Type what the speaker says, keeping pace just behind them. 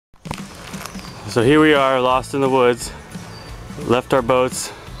So here we are, lost in the woods. Left our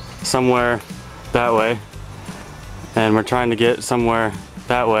boats somewhere that way, and we're trying to get somewhere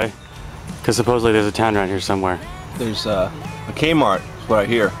that way because supposedly there's a town around here somewhere. There's a Kmart, is what I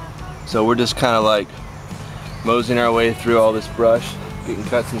hear. So we're just kind of like moseying our way through all this brush, getting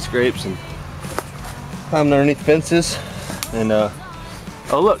cuts and scrapes, and climbing underneath fences. And oh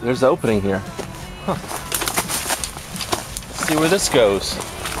look, there's an opening here. Huh. Let's see where this goes.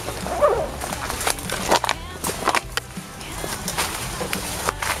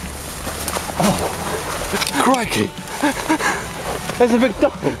 Oh, crikey! There's a big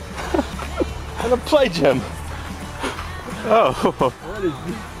dog and a play gym. Oh, What is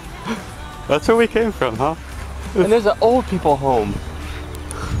this? that's where we came from, huh? And there's an old people home.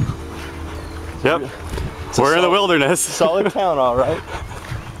 Yep. We're in the wilderness. Solid town, all right.